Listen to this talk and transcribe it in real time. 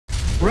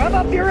Rev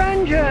up your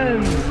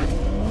engines!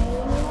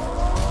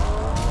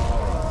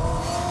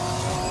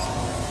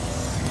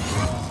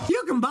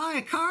 You can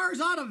buy cars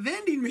out of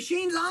vending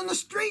machines on the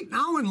street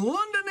now in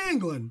London,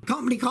 England. A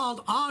company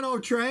called Auto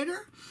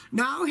Trader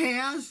now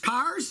has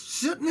cars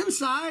sitting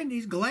inside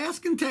these glass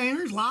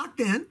containers locked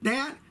in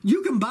that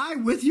you can buy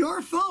with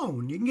your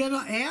phone. You can get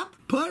an app,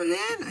 put it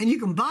in, and you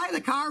can buy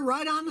the car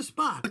right on the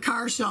spot. The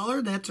car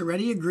seller that's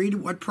already agreed to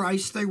what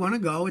price they want to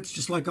go. It's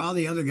just like all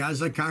the other guys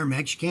like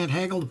CarMax. You can't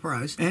haggle the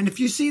price. And if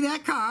you see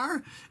that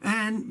car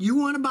and you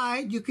want to buy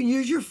it, you can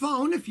use your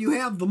phone if you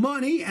have the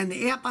money and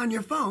the app on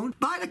your phone.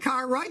 Buy the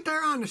car right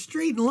there on the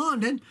street in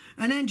London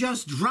and then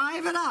just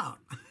drive it out.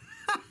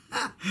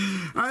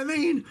 I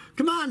mean,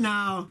 come on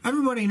now.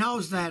 Everybody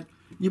knows that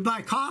you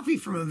buy coffee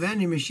from a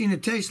vending machine,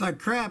 it tastes like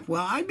crap.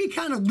 Well, I'd be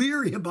kind of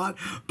leery about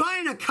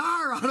buying a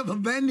car out of a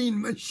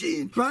vending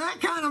machine. For that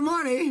kind of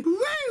money,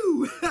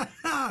 woo!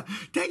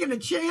 Taking a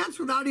chance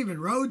without even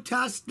road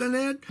testing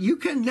it. You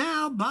can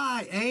now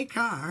buy a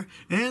car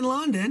in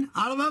London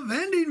out of a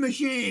vending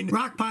machine.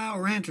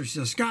 Rockpile Ranter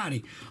says,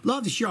 Scotty,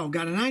 love the show.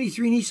 Got a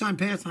 93 Nissan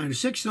Pathfinder,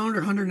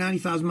 6-cylinder,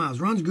 190,000 miles.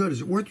 Runs good. Is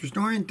it worth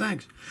restoring?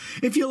 Thanks.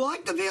 If you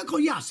like the vehicle,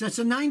 yes, that's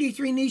a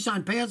 93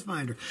 Nissan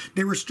Pathfinder.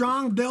 They were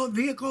strong built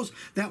vehicles.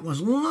 That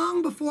was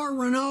long before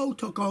Renault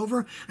took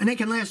over, and they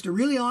can last a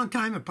really long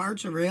time if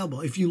parts are available.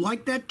 If you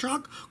like that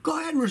truck, go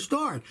ahead and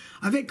restore it.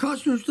 I've had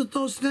customers with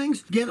those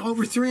things get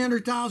over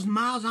 300,000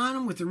 miles on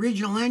them with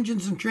original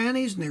engines and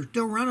trannies, and they're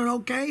still running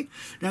okay.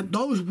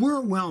 Those were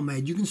well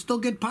made. You can still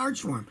get parts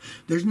for them.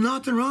 There's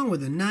nothing wrong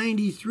with a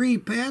 93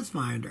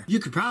 Pathfinder. You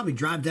could probably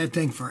drive that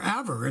thing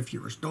forever if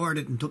you restored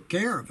it and took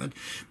care of it,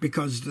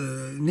 because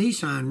the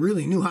Nissan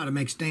really knew how to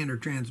make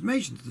standard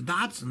transmissions. The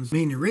Datsuns, I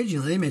mean,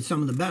 originally they made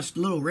some of the best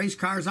little race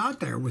cars out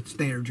there with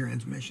standard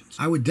transmissions.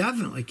 I would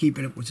definitely keep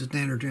it if it was a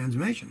standard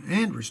transmission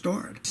and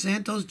restore it.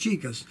 Santos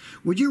Chicas,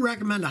 would you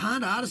recommend a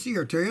Honda Odyssey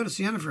or Toyota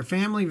Sienna for a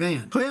family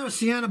van? Toyota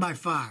Sienna by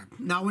far.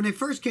 Now, when they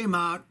first came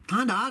out,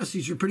 Honda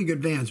Odysseys were pretty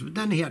good vans, but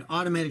then they had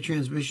automatic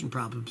transmission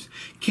problems,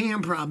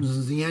 cam problems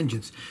in the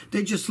engines.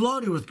 They just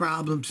loaded with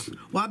problems.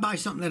 Why buy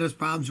something that has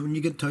problems when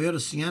you get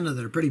Toyota Sienna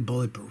that are pretty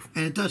bulletproof?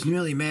 And it doesn't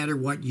really matter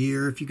what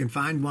year. If you can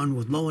find one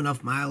with low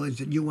enough mileage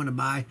that you want to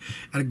buy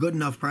at a good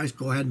enough price,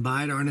 go ahead and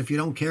buy it. Or, and if you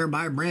don't care,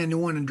 buy a brand new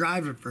one and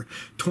drive it for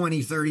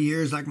 20, 30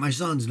 years like my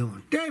son's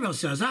doing. David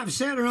says, I have a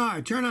Saturn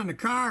R. Turn on the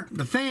car,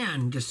 the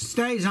fan just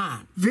stays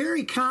on.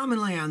 Very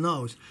commonly on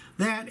those,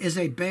 that is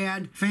a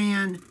bad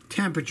fan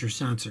temperature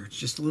sensor. It's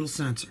just a little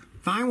sensor.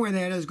 Find where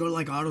that is, go to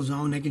like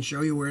AutoZone, they can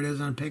show you where it is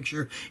on a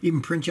picture,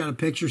 even print you out a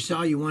picture,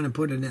 sell you one and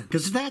put it in.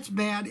 Because if that's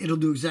bad, it'll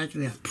do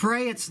exactly that.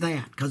 Pray it's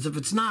that, because if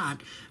it's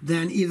not,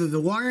 then either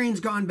the wiring's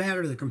gone bad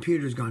or the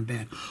computer's gone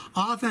bad.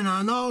 Often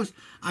on those,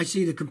 I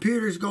see the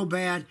computers go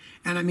bad,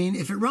 and I mean,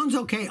 if it runs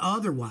okay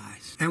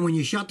otherwise, and when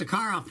you shut the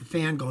car off, the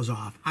fan goes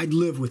off, I'd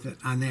live with it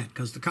on that,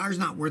 because the car's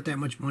not worth that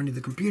much money, the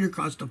computer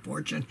costs a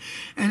fortune,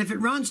 and if it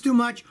runs too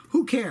much,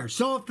 who cares?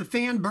 So if the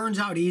fan burns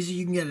out easy,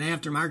 you can get an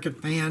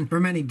aftermarket fan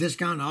from any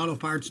discount auto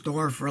parts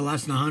store for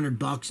less than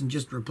 $100 and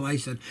just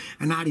replace it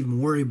and not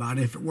even worry about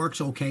it if it works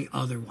okay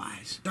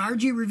otherwise.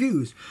 RG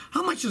Reviews,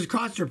 how much does it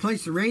cost to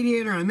replace the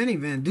radiator on a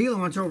minivan? Dealer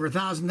wants over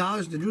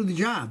 $1,000 to do the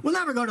job. We'll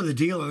never go to the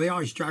dealer, they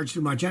always charge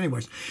too much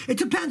anyways. It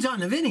depends on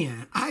the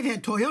minivan. I've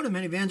had Toyota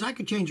minivans, I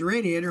could change a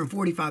radiator in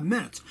 45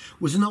 minutes.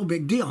 It was no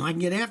big deal. I can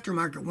get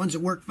aftermarket ones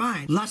that work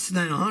fine, less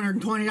than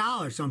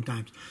 $120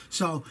 sometimes.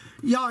 So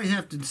you always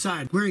have to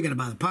decide where you're going to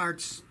buy the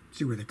parts,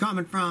 see where they're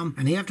coming from,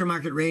 and the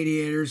aftermarket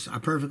radiators are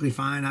perfectly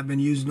fine. I've been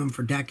using them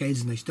for decades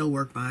and they still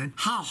work fine.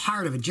 How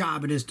hard of a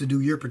job it is to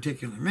do your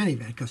particular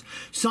minivan, because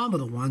some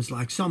of the ones,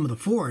 like some of the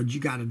Fords, you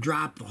got to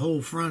drop the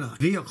whole front of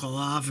the vehicle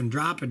off and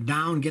drop it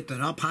down, get that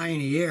up high in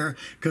the air,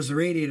 because the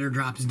radiator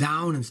drops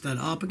down instead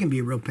of up. It can be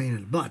a real pain in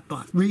the butt,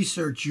 but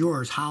research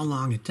yours, how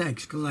long it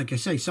takes, because like I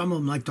say, some of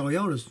them, like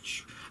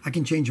Toyotas, I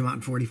can change them out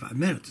in 45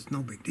 minutes. It's no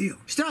big deal.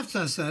 Steph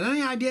says,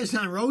 any ideas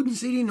on rodent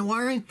seating and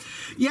wiring?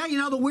 Yeah, you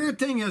know, the weird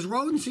thing is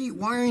rodent seat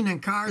wiring in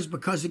cars,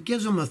 because it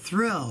gives them a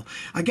thrill.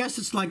 I guess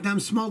it's like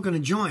them smoking a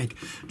joint.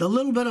 The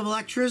little bit of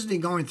electricity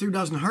going through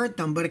doesn't hurt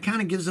them, but it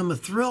kind of gives them a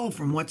thrill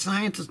from what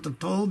scientists have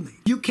told me.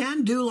 You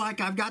can do, like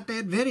I've got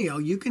that video,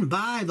 you can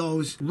buy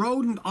those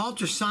rodent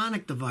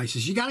ultrasonic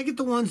devices. You got to get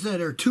the ones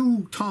that are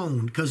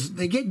two-toned, because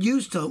they get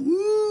used to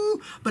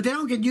ooh, but they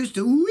don't get used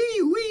to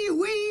wee, wee,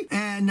 wee.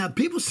 And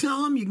people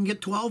sell them. You can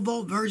get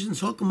 12-volt versions,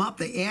 hook them up.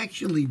 They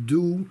actually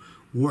do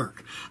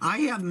work. I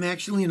have them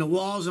actually in the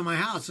walls of my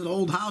house, an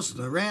old house.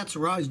 The rats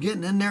were always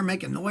getting in there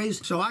making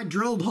noise. So I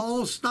drilled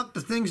holes, stuck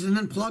the things, and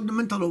then plugged them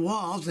into the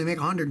walls. They make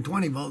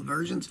 120-volt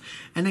versions,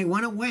 and they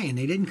went away, and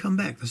they didn't come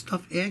back. The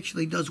stuff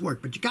actually does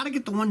work, but you got to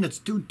get the one that's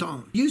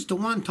two-tone. Used to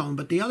one tone,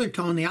 but the other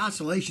tone, the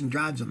oscillation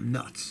drives them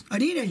nuts.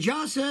 Adita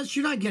Jaw says,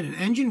 should I get an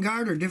engine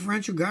guard or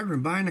differential guard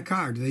when buying a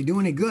car? Do they do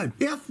any good?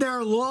 If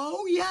they're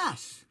low,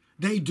 yes.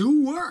 They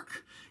do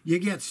work. You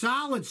get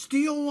solid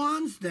steel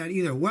ones that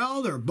either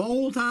weld or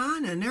bolt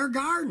on, and they're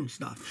garden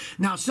stuff.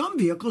 Now, some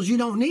vehicles, you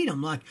don't need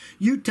them. Like,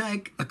 you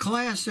take a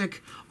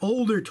classic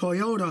older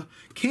Toyota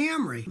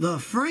Camry. The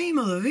frame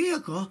of the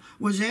vehicle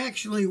was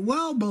actually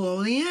well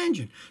below the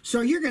engine.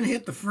 So you're going to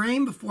hit the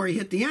frame before you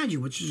hit the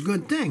engine, which is a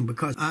good thing,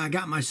 because I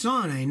got my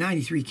son a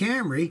 93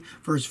 Camry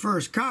for his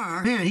first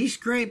car. Man, he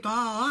scraped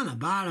all on the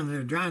bottom of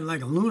it, driving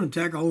like a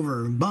lunatic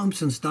over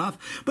bumps and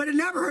stuff. But it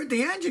never hurt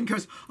the engine,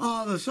 because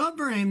the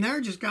subframe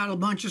there just got a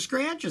bunch of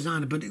scratches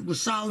on it. But it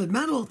was solid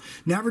metal,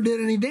 never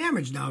did any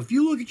damage. Now, if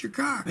you look at your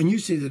car and you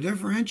see the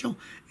differential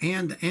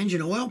and the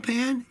engine oil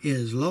pan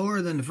is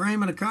lower than the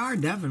frame of the car,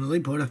 definitely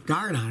put a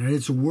guard on it.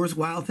 It's a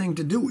worthwhile thing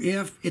to do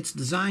if it's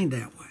designed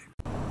that way.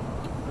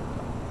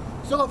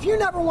 So if you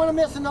never want to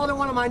miss another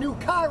one of my new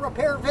car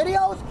repair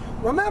videos,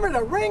 remember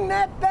to ring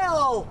that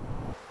bell.